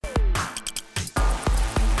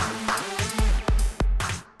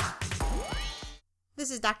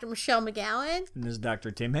Dr. Michelle McGowan. And this is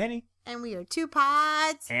Dr. Tim Henne. And we are two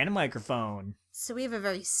pods. And a microphone. So we have a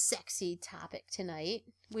very sexy topic tonight,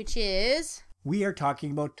 which is... We are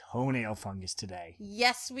talking about toenail fungus today.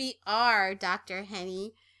 Yes, we are, Dr.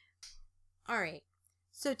 Henne. All right.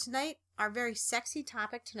 So tonight, our very sexy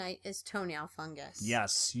topic tonight is toenail fungus.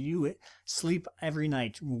 Yes, you sleep every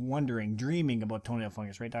night wondering, dreaming about toenail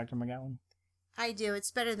fungus, right, Dr. McGowan? I do.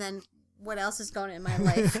 It's better than what else is going on in my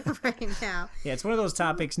life right now. Yeah, it's one of those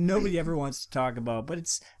topics nobody ever wants to talk about, but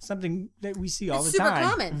it's something that we see all the time. It's super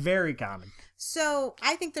common. Very common. So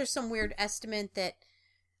I think there's some weird estimate that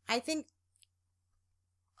I think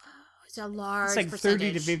it's a large percentage. It's like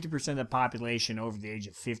 30 to 50% of the population over the age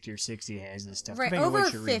of 50 or 60 has this stuff. Right, over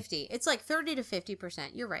 50. It's like 30 to 50%.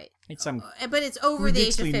 You're right. It's some but it's over the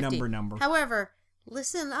age of 50. Number. However,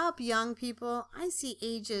 listen up, young people. I see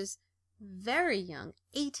ages very young.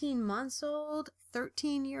 18 months old,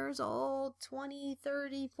 13 years old, 20,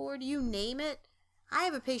 30, 40, you name it. I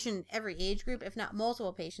have a patient in every age group, if not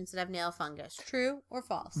multiple patients, that have nail fungus. True or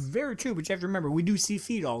false? Very true, but you have to remember, we do see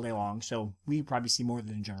feet all day long, so we probably see more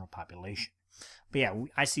than the general population. But yeah,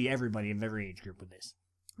 I see everybody of every age group with this.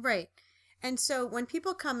 Right. And so when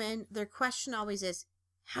people come in, their question always is,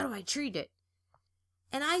 how do I treat it?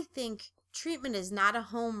 And I think treatment is not a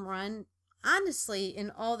home run, honestly,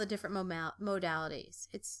 in all the different modalities.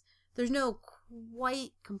 There's no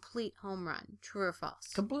quite complete home run. True or false?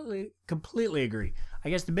 Completely agree. I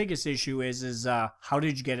guess the biggest issue is how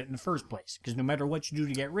did you get it in the first place? Because no matter what you do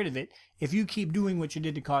to get rid of it, if you keep doing what you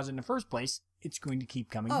did to cause it in the first place, it's going to keep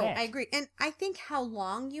coming back. Oh, I agree. And I think how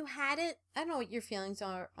long you had it, I don't know what your feelings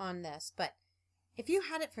are on this, but if you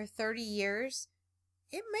had it for 30 years,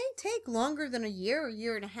 it may take longer than a year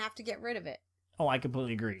and a half to get rid of it. Oh, I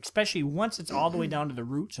completely agree. Especially once it's all the way down to the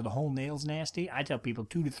root, so the whole nail's nasty. I tell people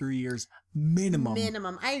 2 to 3 years minimum.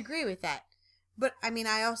 Minimum. I agree with that. But, I mean,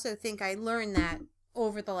 I also think I learned that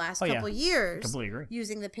over the last couple years. Completely agree.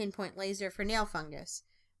 Using the PinPointe Laser for nail fungus.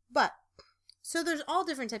 But, so there's all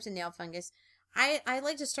different types of nail fungus. I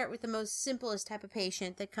like to start with the most simplest type of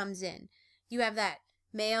patient that comes in. You have that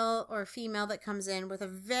male or female that comes in with a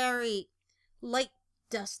very light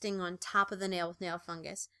dusting on top of the nail with nail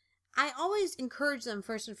fungus. I always encourage them,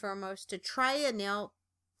 first and foremost, to try a nail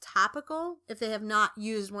topical if they have not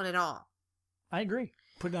used one at all. I agree.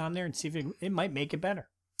 Put it on there and see if it might make it better.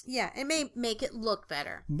 Yeah, it may make it look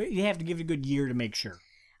better. But you have to give it a good year to make sure.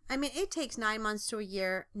 I mean, it takes 9 months to a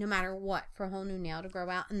year, no matter what, for a whole new nail to grow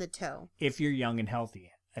out in the toe. If you're young and healthy.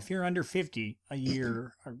 If you're under 50, a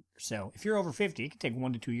year or so. If you're over 50, it can take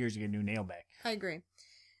 1 to 2 years to get a new nail back. I agree.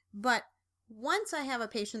 But once I have a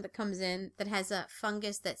patient that comes in that has a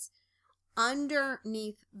fungus that's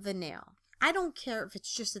underneath the nail. I don't care if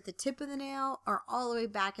it's just at the tip of the nail or all the way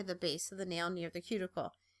back at the base of the nail near the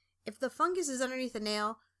cuticle. If the fungus is underneath the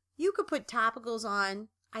nail, you could put topicals on.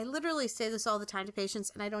 I literally say this all the time to patients,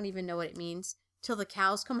 and I don't even know what it means till the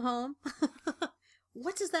cows come home.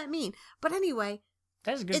 What does that mean? But anyway.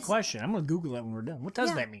 That's a good question. I'm going to Google that when we're done. What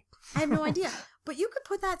does that mean? I have no idea. But you could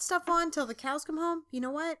put that stuff on till the cows come home. You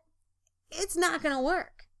know what? It's not going to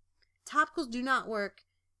work. Topicals do not work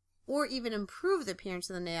or even improve the appearance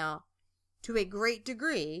of the nail to a great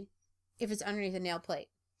degree if it's underneath a nail plate.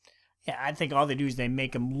 Yeah, I think all they do is they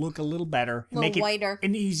make them look a little better. A little whiter.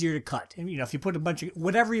 And easier to cut. And, if you put a bunch of,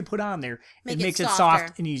 whatever you put on there, it makes it softer.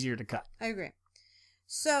 soft and easier to cut. I agree.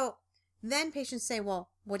 So then patients say, well,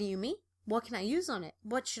 what do you mean? What can I use on it?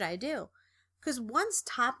 What should I do? Because once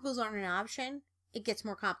topicals aren't an option, it gets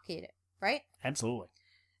more complicated, right? Absolutely.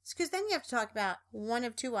 Because then you have to talk about one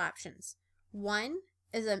of two options. One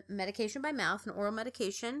is a medication by mouth, an oral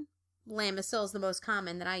medication. Lamisil is the most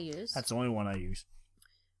common that I use. That's the only one I use.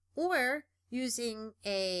 Or using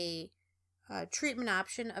a treatment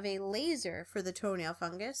option of a laser for the toenail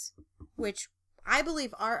fungus, which I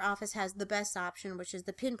believe our office has the best option, which is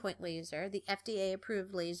the PinPointe Laser, the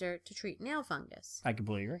FDA-approved laser to treat nail fungus. I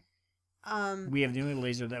completely agree. We have the only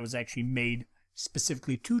laser that was actually made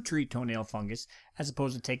specifically to treat toenail fungus, as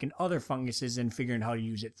opposed to taking other funguses and figuring how to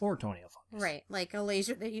use it for toenail fungus. Right, like a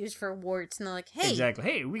laser they use for warts, and they're like, hey, exactly.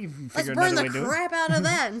 Hey, we can figure let's another way to burn do it. the crap out of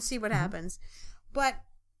that and see what happens. But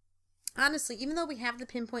honestly, even though we have the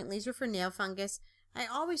PinPointe Laser for nail fungus, I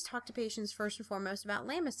always talk to patients first and foremost about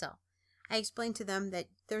Lamisil. I explain to them that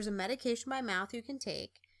there's a medication by mouth you can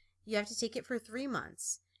take. You have to take it for 3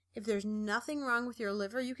 months. If there's nothing wrong with your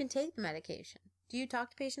liver, you can take the medication. Do you talk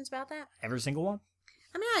to patients about that? Every single one.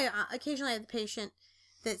 I mean, I occasionally have a patient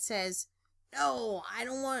that says, no, I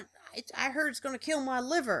don't want, I heard it's going to kill my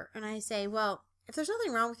liver. And I say, well, if there's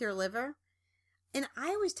nothing wrong with your liver, and I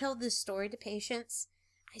always tell this story to patients,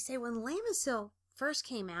 I say when Lamisil first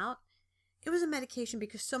came out, it was a medication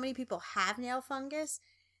because so many people have nail fungus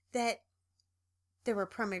that there were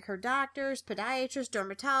primary care doctors, podiatrists,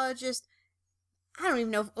 dermatologists. I don't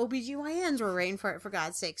even know if OBGYNs were writing for it, for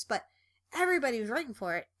God's sakes, but everybody was writing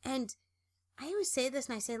for it. And I always say this,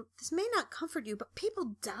 and I say, this may not comfort you, but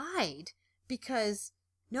people died because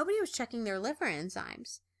nobody was checking their liver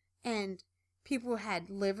enzymes. And people had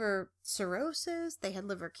liver cirrhosis, they had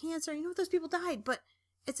liver cancer. You know, those people died, but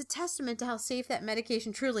it's a testament to how safe that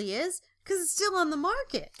medication truly is because it's still on the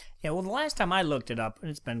market. Yeah, well, the last time I looked it up,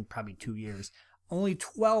 and it's been probably 2 years, only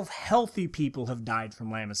 12 healthy people have died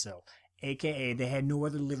from Lamisil, a.k.a. they had no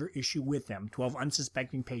other liver issue with them. 12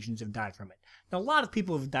 unsuspecting patients have died from it. Now, a lot of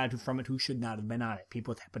people have died from it who should not have been on it.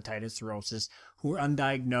 People with hepatitis, cirrhosis, who were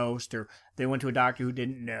undiagnosed, or they went to a doctor who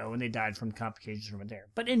didn't know, and they died from complications from it there.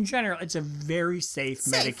 But in general, it's a very safe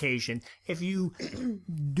medication if you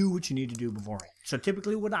do what you need to do beforehand. So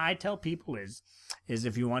typically what I tell people is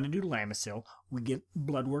if you want to do Lamisil, we get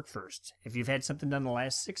blood work first. If you've had something done the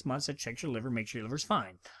last 6 months that checks your liver, make sure your liver's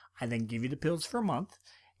fine. I then give you the pills for a month.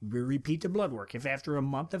 We repeat the blood work. If after a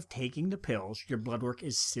month of taking the pills, your blood work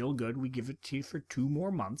is still good, we give it to you for 2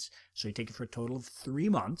 more months. So you take it for a total of 3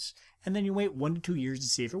 months, and then you wait 1 to 2 years to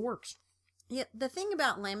see if it works. Yeah, the thing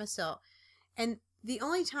about Lamisil, and the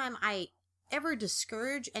only time I ever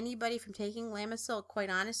discourage anybody from taking Lamisil, quite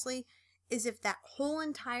honestly, is if that whole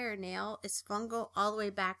entire nail is fungal all the way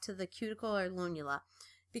back to the cuticle or lunula.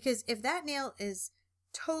 Because if that nail is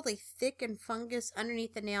totally thick and fungus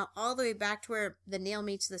underneath the nail all the way back to where the nail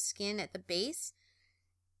meets the skin at the base,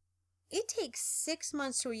 it takes 6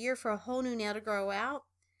 months to a year for a whole new nail to grow out.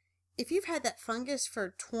 If you've had that fungus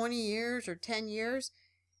for 20 years or 10 years,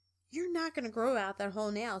 you're not going to grow out that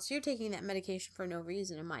whole nail. So you're taking that medication for no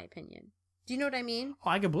reason, in my opinion. Do you know what I mean? Oh,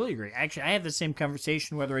 I completely agree. Actually, I have the same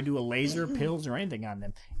conversation whether I do a laser, pills, or anything on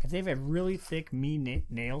them. If they've had really thick, mean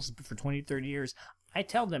nails for 20, 30 years, I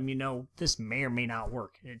tell them, this may or may not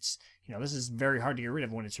work. It's, this is very hard to get rid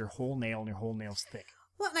of when it's your whole nail and your whole nail's thick.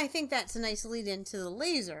 Well, and I think that's a nice lead into the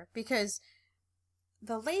laser, because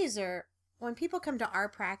the laser, when people come to our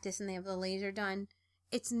practice and they have the laser done,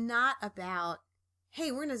 it's not about,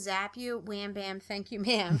 hey, we're going to zap you, wham, bam, thank you,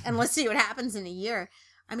 ma'am, and let's see what happens in a year.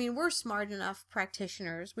 I mean, we're smart enough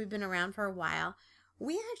practitioners. We've been around for a while.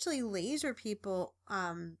 We actually laser people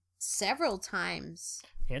several times.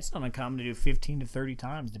 Yeah, it's not uncommon to do 15 to 30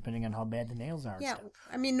 times, depending on how bad the nails are. Yeah,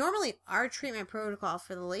 I mean, normally our treatment protocol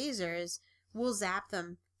for the laser is we'll zap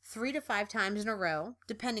them 3 to 5 times in a row,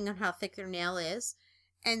 depending on how thick their nail is,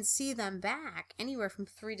 and see them back anywhere from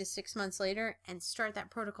 3 to 6 months later and start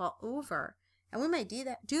that protocol over. And we might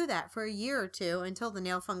do that for a year or two until the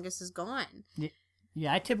nail fungus is gone.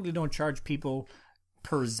 Yeah, I typically don't charge people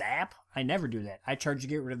per zap. I never do that. I charge to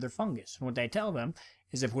get rid of their fungus. And what I tell them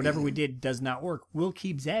is if whatever we did does not work, we'll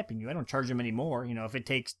keep zapping you. I don't charge them anymore. If it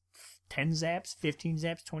takes 10 zaps, 15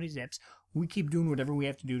 zaps, 20 zaps, we keep doing whatever we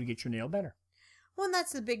have to do to get your nail better. Well, and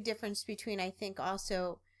that's the big difference between, I think,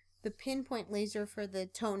 also the PinPointe laser for the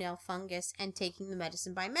toenail fungus and taking the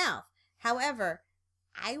medicine by mouth. However,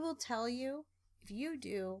 I will tell you, if you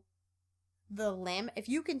do if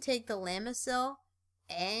you can take the Lamisil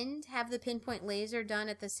and have the PinPointe laser done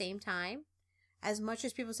at the same time, as much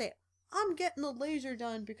as people say, I'm getting the laser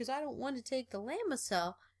done because I don't want to take the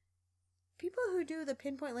Lamisil, people who do the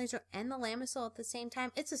PinPointe laser and the Lamisil at the same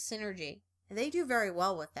time, it's a synergy. And they do very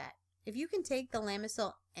well with that. If you can take the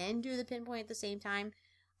Lamisil and do the PinPointe at the same time,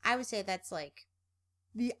 I would say that's like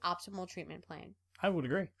the optimal treatment plan. I would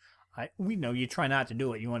agree. We know you try not to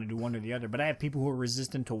do it. You want to do one or the other. But I have people who are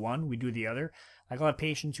resistant to one. We do the other. Like a lot of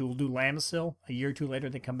patients who will do Lamisil. A year or two later,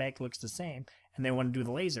 they come back, it looks the same, and they want to do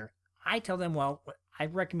the laser. I tell them, well, I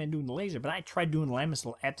recommend doing the laser, but I tried doing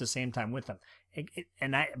Lamisil at the same time with them.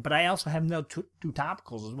 But I also have them do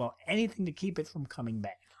topicals as well. Anything to keep it from coming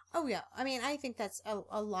back. Oh, yeah. I mean, I think that's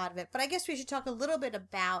a lot of it. But I guess we should talk a little bit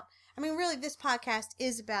about, really, this podcast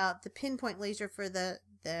is about the PinPointe laser for the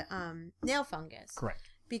nail fungus. Correct.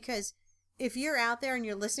 Because if you're out there and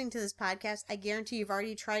you're listening to this podcast, I guarantee you've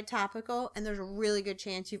already tried topical, and there's a really good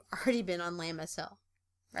chance you've already been on Lamisil,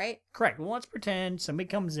 right? Correct. Well, let's pretend somebody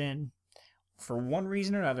comes in, for one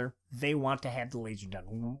reason or another, they want to have the laser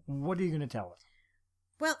done. What are you going to tell us?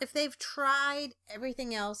 Well, if they've tried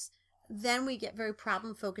everything else, then we get very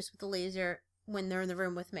problem-focused with the laser when they're in the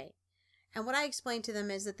room with me. And what I explain to them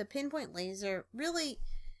is that the PinPointe laser, really,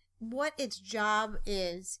 what its job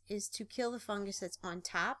is to kill the fungus that's on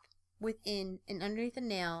top, within, and underneath the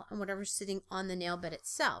nail, and whatever's sitting on the nail bed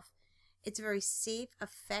itself. It's a very safe,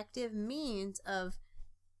 effective means of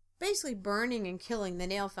basically burning and killing the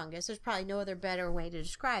nail fungus. There's probably no other better way to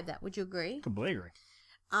describe that. Would you agree? Completely agree.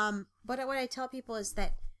 But what I tell people is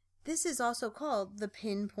that this is also called the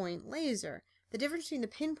PinPointe Laser. The difference between the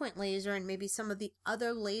PinPointe Laser and maybe some of the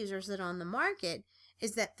other lasers that are on the market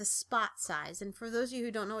is that the spot size. And for those of you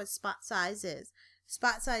who don't know what spot size is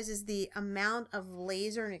the amount of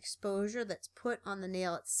laser and exposure that's put on the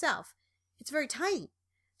nail itself. It's very tiny.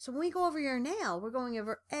 So when we go over your nail, we're going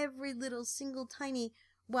over every little single tiny,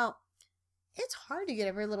 well, it's hard to get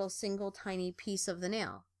every little single tiny piece of the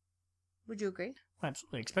nail. Would you agree?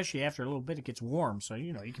 Absolutely, especially after a little bit it gets warm, so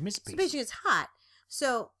you can miss a piece. Especially it's hot.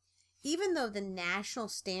 So even though the national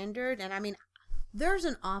standard, and I mean, there's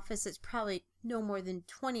an office that's probably no more than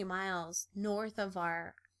 20 miles north of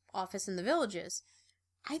our office in the Villages,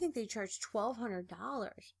 I think they charge $1,200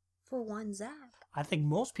 for one zap. I think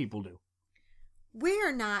most people do.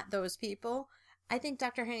 We're not those people. I think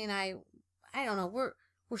Dr. Henne and I don't know,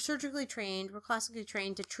 we're surgically trained, we're classically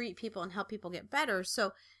trained to treat people and help people get better.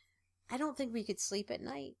 So I don't think we could sleep at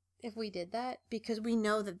night if we did that, because we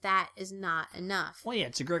know that that is not enough. Well, yeah,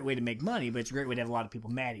 it's a great way to make money, but it's a great way to have a lot of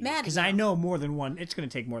people mad at you. Because I know more than one, it's going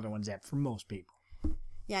to take more than one zap for most people.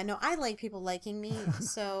 Yeah, no, I like people liking me.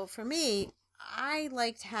 So for me, I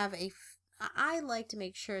like to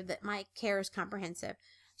make sure that my care is comprehensive.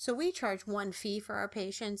 So we charge one fee for our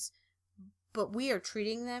patients, but we are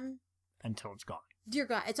treating them until it's gone. Dear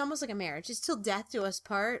God, it's almost like a marriage. It's till death do us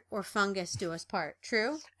part or fungus do us part.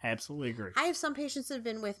 True? Absolutely agree. I have some patients that have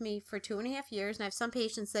been with me for 2.5 years, and I have some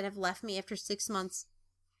patients that have left me after 6 months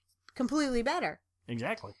completely better.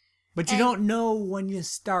 Exactly. But you don't know when you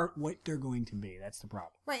start what they're going to be. That's the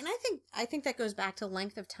problem. Right, and I think that goes back to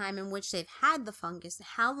length of time in which they've had the fungus,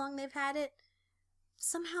 how long they've had it.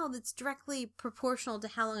 Somehow that's directly proportional to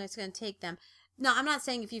how long it's going to take them. No, I'm not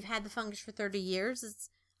saying if you've had the fungus for 30 years,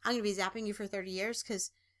 I'm going to be zapping you for 30 years because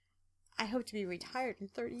I hope to be retired in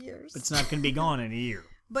 30 years. But it's not going to be gone in a year.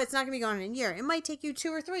 But it's not going to be gone in a year. It might take you 2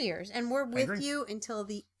 or 3 years, and we're with you until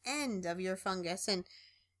the end of your fungus. And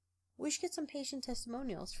we should get some patient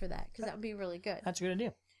testimonials for that because that would be really good. That's a good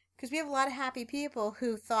idea. Because we have a lot of happy people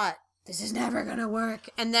who thought, this is never going to work.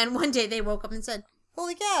 And then one day they woke up and said,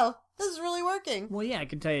 holy cow, this is really working. Well, yeah, I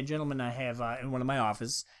can tell you a gentleman I have in one of my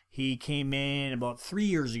offices. He came in about 3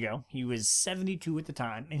 years ago. He was 72 at the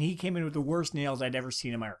time, and he came in with the worst nails I'd ever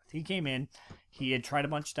seen in my earth. He came in, he had tried a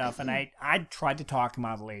bunch of stuff, and I tried to talk him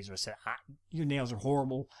out of the laser. I said, your nails are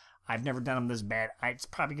horrible. I've never done them this bad. It's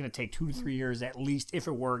probably going to take 2 to 3 years at least if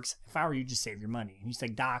it works. If I were you, just save your money. And he's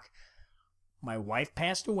like, Doc, my wife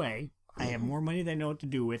passed away. I have more money than I know what to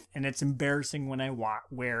do with, and it's embarrassing when I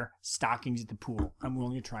wear stockings at the pool. I'm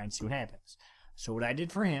willing to try and see what happens. So what I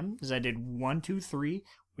did for him is I did 1, 2, 3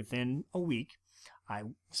 within a week. I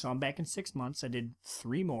saw him back in 6 months. I did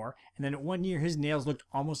 3 more, and then at 1 year, his nails looked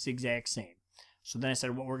almost the exact same. So then I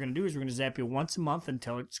said, what we're going to do is we're going to zap you once a month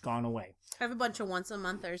until it's gone away. I have a bunch of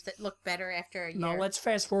once-a-monthers that look better after a year. Now let's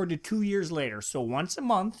fast forward to 2 years later. So once a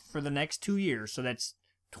month for the next 2 years. So that's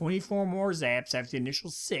 24 more zaps after the initial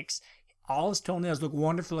 6. All his toenails look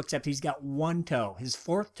wonderful except he's got one toe. His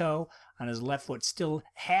 4th toe on his left foot, still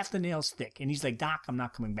half the nails thick. And he's like, Doc, I'm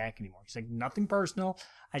not coming back anymore. He's like, nothing personal.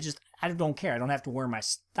 I don't care. I don't have to wear my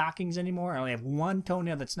stockings anymore. I only have one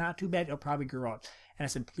toenail that's not too bad. It'll probably grow out. And I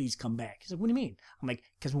said, please come back. He's like, what do you mean? I'm like,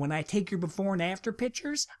 because when I take your before and after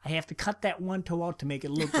pictures, I have to cut that one toe out to make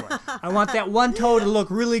it look good. I want that one toe to look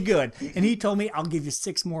really good. And he told me, I'll give you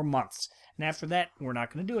 6 more months. And after that, we're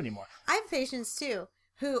not going to do it anymore. I have patients, too,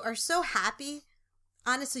 who are so happy,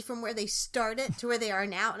 honestly, from where they started to where they are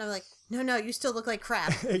now. And I'm like, no, you still look like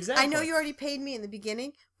crap. Exactly. I know you already paid me in the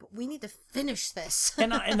beginning, but we need to finish this.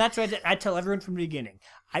 and that's what I tell everyone from the beginning.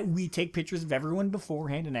 We take pictures of everyone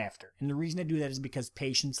beforehand and after. And the reason I do that is because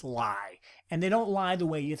patients lie. And they don't lie the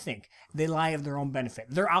way you think. They lie of their own benefit.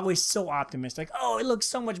 They're always so optimistic. Oh, it looks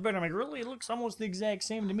so much better. I'm like, really? It looks almost the exact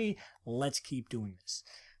same to me. Let's keep doing this.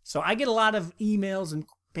 So I get a lot of emails and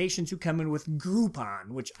patients who come in with Groupon,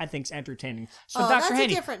 which I think is entertaining. So, Dr. Henne,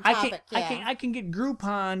 a different topic. I can get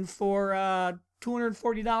Groupon for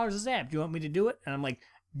 $240 a zap. Do you want me to do it? And I'm like,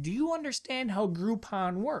 do you understand how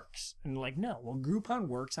Groupon works? And they're like, no. Well, Groupon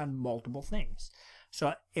works on multiple things.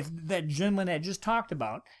 So if that gentleman I just talked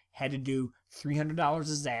about had to do $300 a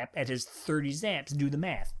zap at his 30 zaps, do the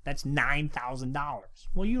math. That's $9,000.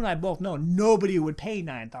 Well, you and I both know nobody would pay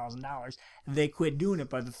 $9,000. They quit doing it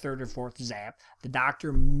by the 3rd or 4th zap. The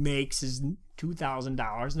doctor makes his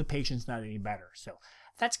 $2,000 and the patient's not any better. So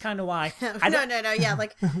that's kind of why. No. Yeah,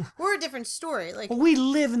 like, we're a different story. Like, well, we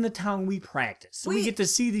live in the town we practice. So we get to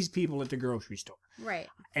see these people at the grocery store. Right.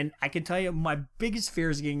 And I can tell you, my biggest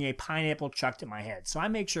fear is getting a pineapple chucked at my head. So I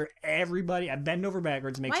make sure I bend over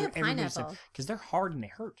backwards and make sure everybody's safe. Because they're hard and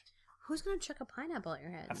they hurt. who's going to chuck a pineapple at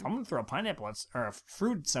your head? If I'm going to throw a pineapple or a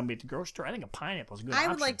fruit at somebody at the grocery store, I think a pineapple is a good I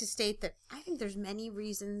option. would like to state that I think there's many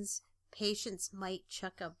reasons patients might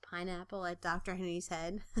chuck a pineapple at Dr. Henne's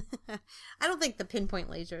head. I don't think the PinPointe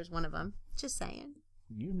Laser is one of them. Just saying.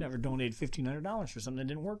 You've never donated $1,500 for something that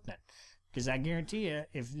didn't work then. Because I guarantee you,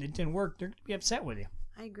 if it didn't work, they're going to be upset with you.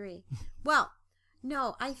 I agree. Well,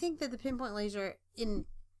 no, I think that the PinPointe Laser in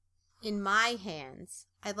my hands,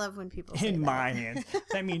 I love when people say In that. my hands.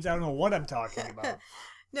 That means I don't know what I'm talking about.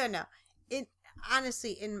 No.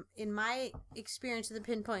 Honestly, in my experience with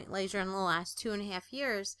the PinPointe Laser in the last 2.5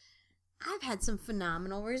 years, I've had some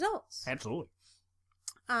phenomenal results. Absolutely.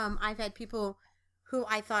 I've had people who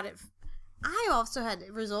I also had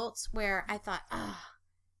results where I thought, I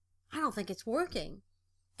don't think it's working.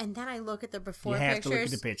 And then I look at the before pictures. You have to look at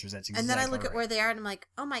the pictures. That's exactly And then I look at where they are and I'm like,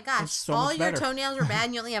 oh my gosh, so all much your better. toenails are bad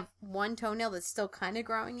and you only have one toenail that's still kind of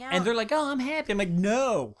growing out. And they're like, oh, I'm happy. I'm like,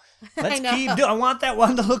 no. Let's know. keep doing I want that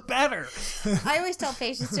one to look better. I always tell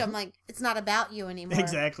patients too, I'm like, it's not about you anymore.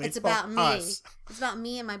 Exactly. It's about me. Us. It's about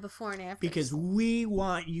me and my before and after. Because we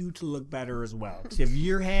want you to look better as well. If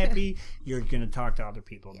you're happy, you're going to talk to other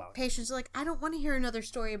people about it. Patients are like, I don't want to hear another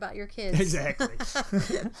story about your kids. Exactly.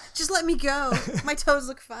 Just let me go. My toes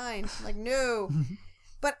look fine. I'm like, no.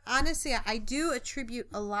 But honestly, I do attribute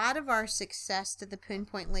a lot of our success to the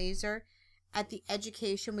PinPointe Laser at the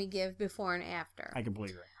education we give before and after. I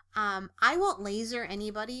completely agree. I won't laser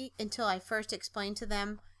anybody until I first explain to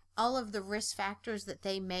them all of the risk factors that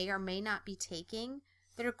they may or may not be taking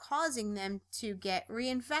that are causing them to get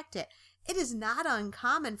reinfected. It is not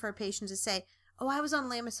uncommon for a patient to say, oh, I was on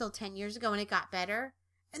Lamisil 10 years ago and it got better.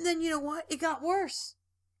 And then you know what? It got worse.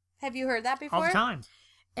 Have you heard that before? All the time.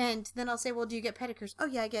 And then I'll say, well, do you get pedicures? Oh,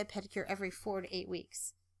 yeah, I get a pedicure every 4 to 8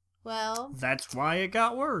 weeks. Well, That's why it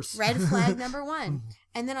got worse. red flag number 1.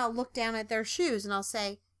 And then I'll look down at their shoes and I'll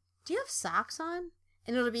say, do you have socks on?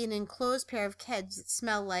 And it'll be an enclosed pair of Keds that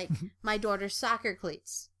smell like my daughter's soccer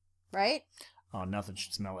cleats. Right? Oh, nothing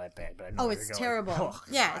should smell that bad. But I know Oh, where it's you're terrible. going. Oh,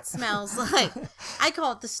 yeah, it smells like, I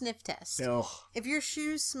call it the sniff test. Ugh. If your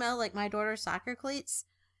shoes smell like my daughter's soccer cleats,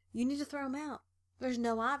 you need to throw them out. There's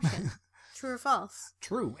no option. True or false?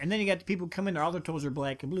 True. And then you got the people come in there, all their toes are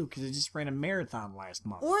black and blue because they just ran a marathon last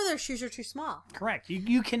month. Or their shoes are too small. Correct.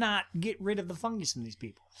 You cannot get rid of the fungus in these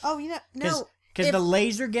people. Oh, no. Because the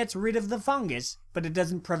laser gets rid of the fungus, but it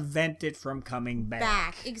doesn't prevent it from coming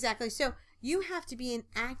back. Exactly. So you have to be an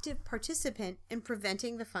active participant in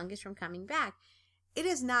preventing the fungus from coming back. It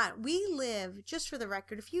is not. We live, just for the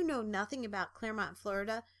record, if you know nothing about Claremont,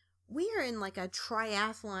 Florida, we are in like a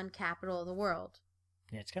triathlon capital of the world.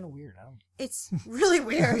 Yeah, it's kind of weird. It's really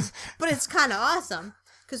weird, but it's kind of awesome.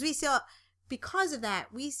 Because of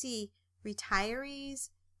that, we see retirees,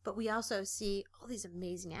 but we also see all these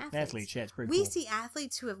amazing athletes. Yeah, it's pretty We cool. see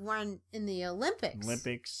athletes who have run in the Olympics.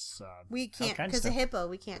 We can't, because of HIPAA,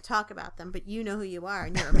 we can't talk about them, but you know who you are,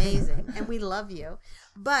 and you're amazing, and we love you.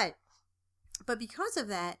 But because of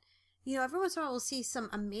that, every once in a while we'll see some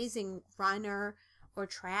amazing runner or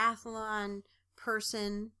triathlon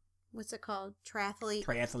person. What's it called? Triathlete?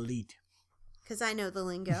 Triathlete. Because I know the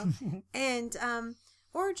lingo. And,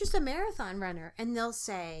 or just a marathon runner, and they'll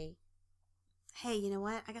say, hey, you know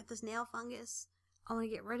what? I got this nail fungus. I want to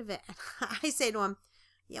get rid of it. And I say to them,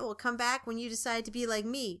 yeah, well, come back when you decide to be like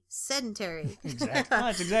me, sedentary. Exactly.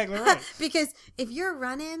 That's exactly right. Because if you're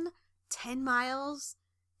running 10 miles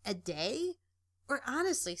a day, or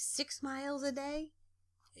honestly, 6 miles a day,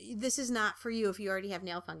 this is not for you if you already have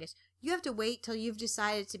nail fungus. You have to wait till you've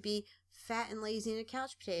decided to be fat and lazy and a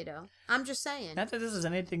couch potato. I'm just saying. Not that this has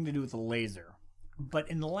anything to do with the laser, but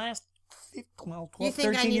in the last 12,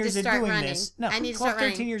 13 years years of doing this. No, I need 12, to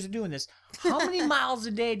start 13 years of doing this. How many miles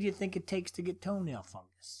a day do you think it takes to get toenail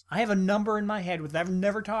fungus? I have a number in my head I've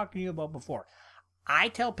never talked to you about before. I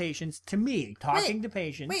tell patients, to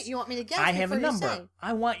patients. Wait, you want me to guess? I have a number. Say?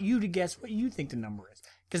 I want you to guess what you think the number is.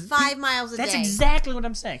 5 miles a day. That's exactly what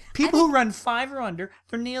I'm saying. People who run 5 or under,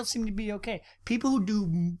 their nails seem to be okay. People who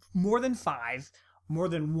do more than 5, more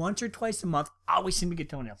than once or twice a month, always seem to get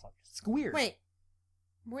toenail fungus. It's weird. Wait,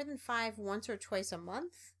 more than 5 once or twice a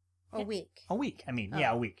month? A week? A week. A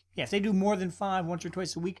week. Yeah, if they do more than 5 once or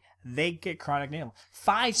twice a week, they get chronic nail.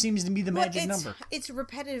 5 seems to be the magic number. It's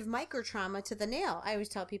repetitive microtrauma to the nail. I always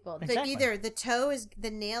tell people that exactly. Either the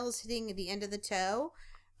nail is hitting the end of the toe,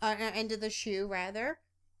 end of the shoe rather,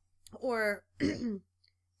 or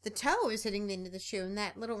the toe is hitting the end of the shoe, and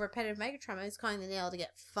that little repetitive microtrauma is causing the nail to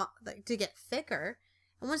get thicker.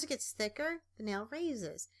 And once it gets thicker, the nail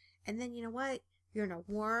raises. And then you know what? You're in a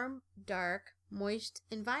warm, dark, moist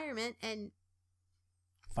environment, and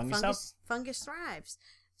fungus thrives.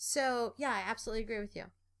 So yeah, I absolutely agree with you.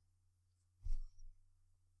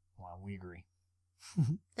 we agree.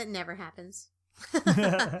 That never happens.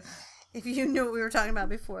 If you knew what we were talking about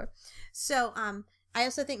before. So, I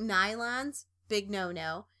also think nylons, big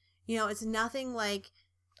no-no. You know, it's nothing like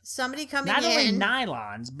somebody coming in. Not only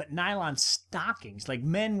nylons, but nylon stockings. Like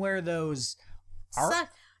men wear those.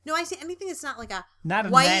 No, I see anything that's not like a not a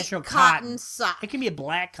white natural cotton sock. It can be a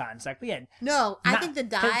black cotton sock. But yeah, no, I think the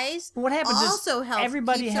dyes what happens also is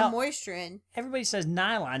help keep some moisture in. Everybody says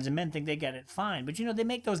nylons, and men think they get it fine. But, you know, they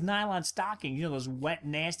make those nylon stockings, you know, those wet,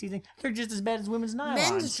 nasty things. They're just as bad as women's nylons.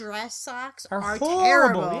 Men's dress socks are horrible.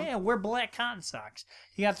 terrible. Yeah, wear black cotton socks.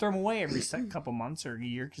 You got to throw them away every couple months or a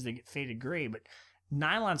year because they get faded gray. But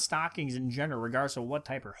nylon stockings in general, regardless of what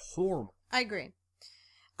type, are horrible. I agree.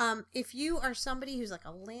 If you are somebody who's like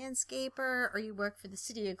a landscaper, or you work for the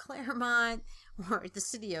city of Claremont or the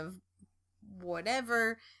city of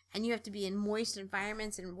whatever, and you have to be in moist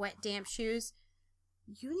environments and wet, damp shoes,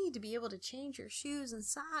 you need to be able to change your shoes and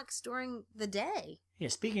socks during the day. Yeah,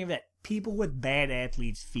 speaking of that, people with bad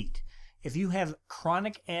athlete's feet. If you have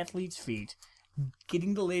chronic athlete's feet,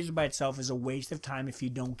 getting the laser by itself is a waste of time if you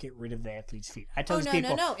don't get rid of the athlete's feet. I tell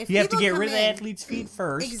people, you have to get rid of the athlete's feet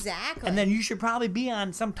first. Exactly. And then you should probably be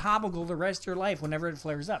on some topical the rest of your life whenever it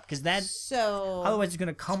flares up. Because otherwise it's going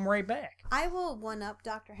to come right back. I will one-up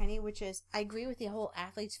Dr. Henne, which is, I agree with the whole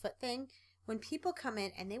athlete's foot thing. When people come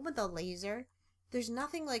in and they want the laser, there's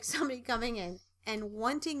nothing like somebody coming in and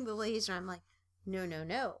wanting the laser. I'm like,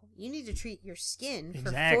 no. You need to treat your skin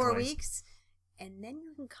for 4 weeks, and then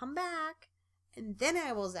you can come back. And then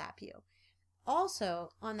I will zap you.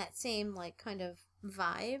 Also, on that same, like, kind of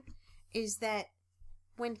vibe, is that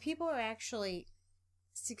when people are actually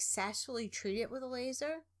successfully treated with a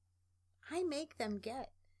laser, I make them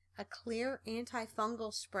get a clear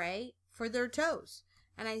antifungal spray for their toes.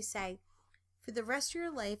 And I say, for the rest of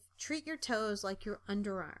your life, treat your toes like your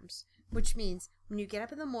underarms. Which means, when you get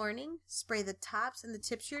up in the morning, spray the tops and the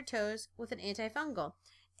tips of your toes with an antifungal.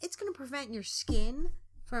 It's going to prevent your skin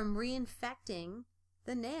from reinfecting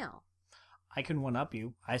the nail. I can one-up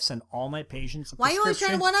you. I send all my patients a Why are you always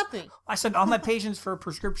trying to one-up me? I send all my patients for a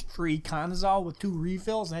prescription for Econazole with 2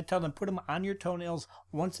 refills, and I tell them put them on your toenails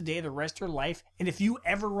once a day the rest of your life. And if you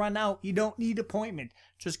ever run out, you don't need an appointment.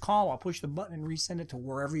 Just call. I'll push the button and resend it to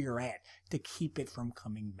wherever you're at to keep it from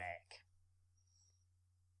coming back.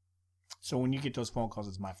 So when you get those phone calls,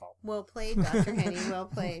 it's my fault. Well played, Dr. Henne. Well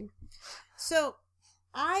played. So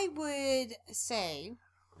I would say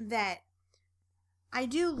that I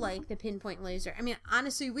do like the PinPointe Laser. I mean,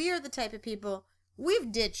 honestly, we are the type of people,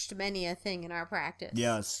 we've ditched many a thing in our practice.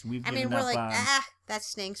 Yes, we're like, that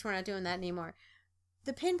stinks. We're not doing that anymore.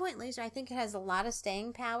 The PinPointe Laser, I think it has a lot of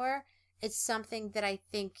staying power. It's something that I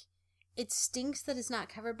think, it stinks that it's not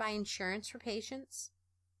covered by insurance for patients.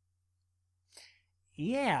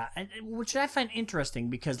 Yeah, which I find interesting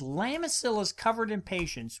because Lamisil is covered in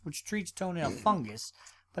patients, which treats toenail fungus,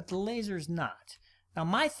 but the laser is not. Now,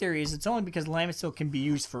 my theory is it's only because Lamisil can be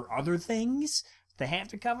used for other things they have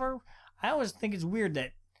to cover. I always think it's weird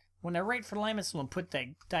that when I write for Lamisil and put that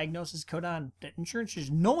diagnosis code on, that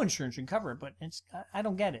no insurance should cover it, but I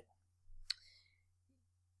don't get it.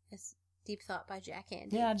 It's deep thought by Jack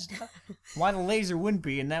Andy. Yeah, why the laser wouldn't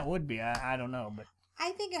be and that would be, I don't know. But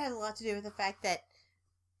I think it has a lot to do with the fact that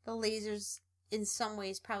the lasers, in some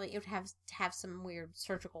ways, probably it would have to have some weird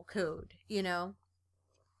surgical code, you know?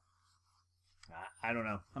 I don't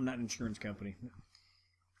know. I'm not an insurance company.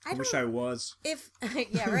 I wish I was.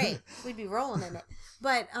 Yeah, right. We'd be rolling in it.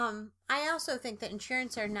 But I also think that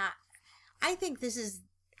insurance are not. I think this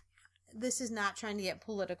is not trying to get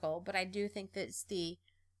political, but I do think that it's the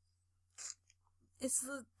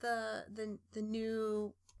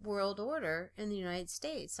new world order in the United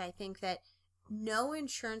States. I think that no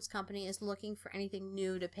insurance company is looking for anything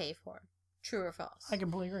new to pay for. True or false? I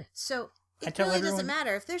completely agree. So it really doesn't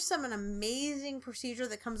matter. If there's an amazing procedure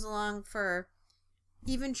that comes along for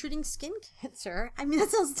even treating skin cancer, I mean, that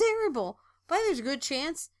sounds terrible. But there's a good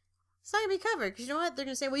chance it's not going to be covered. Because you know what? They're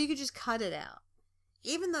going to say, well, you could just cut it out.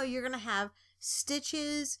 Even though you're going to have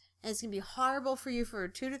stitches and it's going to be horrible for you for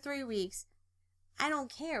 2 to 3 weeks, I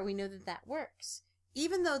don't care. We know that works.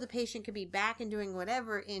 Even though the patient could be back and doing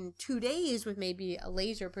whatever in 2 days with maybe a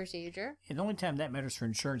laser procedure. And the only time that matters for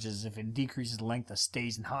insurance is if it decreases the length of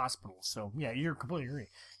stays in hospitals. So, yeah, you're completely right.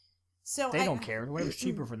 So they don't care. Whatever's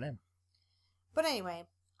cheaper for them. But anyway,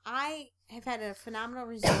 I have had a phenomenal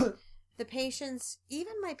result. The patients,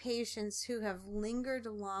 even my patients who have lingered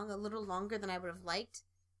along a little longer than I would have liked,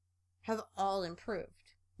 have all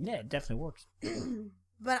improved. Yeah, it definitely works.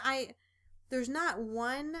 But there's not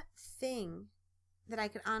one thing that I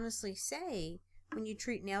could honestly say when you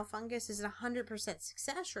treat nail fungus is a 100%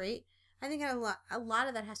 success rate. I think a lot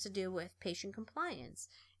of that has to do with patient compliance.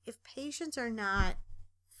 If patients are not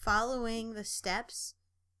following the steps,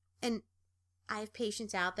 and I have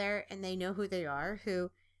patients out there and they know who they are,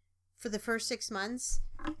 who for the first 6 months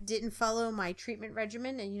didn't follow my treatment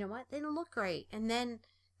regimen, and you know what? They don't look great. And then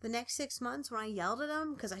the next 6 months, when I yelled at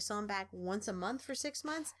them because I saw them back once a month for 6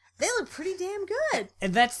 months, they look pretty damn good.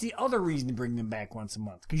 And that's the other reason to bring them back once a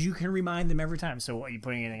month, because you can remind them every time. So, are you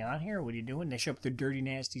putting anything on here? What are you doing? They show up with their dirty,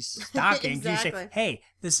 nasty stockings. Exactly. You say, hey,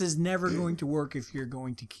 this is never going to work if you're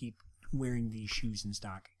going to keep wearing these shoes and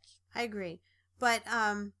stockings. I agree. But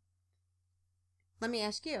let me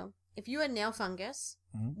ask you, if you had nail fungus,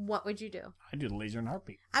 what would you do? I'd do the laser and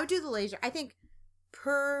heartbeat. I would do the laser. I think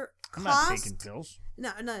per I'm cost... not taking pills.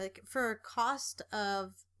 No, like for cost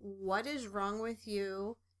of what is wrong with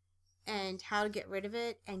you and how to get rid of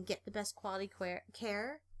it and get the best quality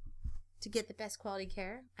care, to get the best quality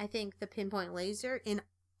care, I think the PinPointe Laser in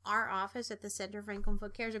our office at the Center for Ankle and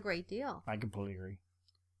Foot Care is a great deal. I completely agree.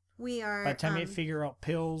 We are... By the time you figure out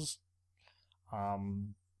pills,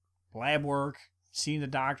 lab work, seeing the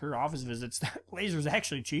doctor, office visits, laser is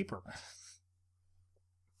actually cheaper.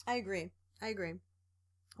 I agree.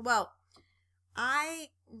 Well, I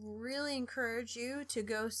really encourage you to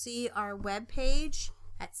go see our webpage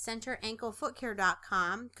at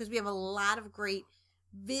centeranklefootcare.com, because we have a lot of great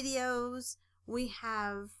videos. We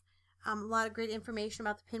have a lot of great information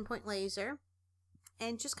about the PinPointe Laser.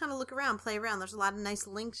 And just kind of look around, play around. There's a lot of nice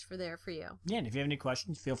links for you. Yeah, and if you have any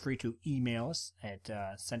questions, feel free to email us at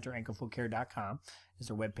centeranklefootcare.com. Is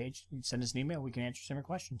our webpage. You can send us an email. We can answer some of your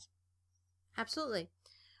questions. Absolutely.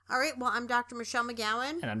 All right, well, I'm Dr. Michelle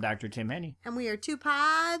McGowan. And I'm Dr. Tim Henne. And we are two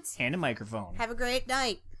pods. And a microphone. Have a great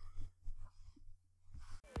night.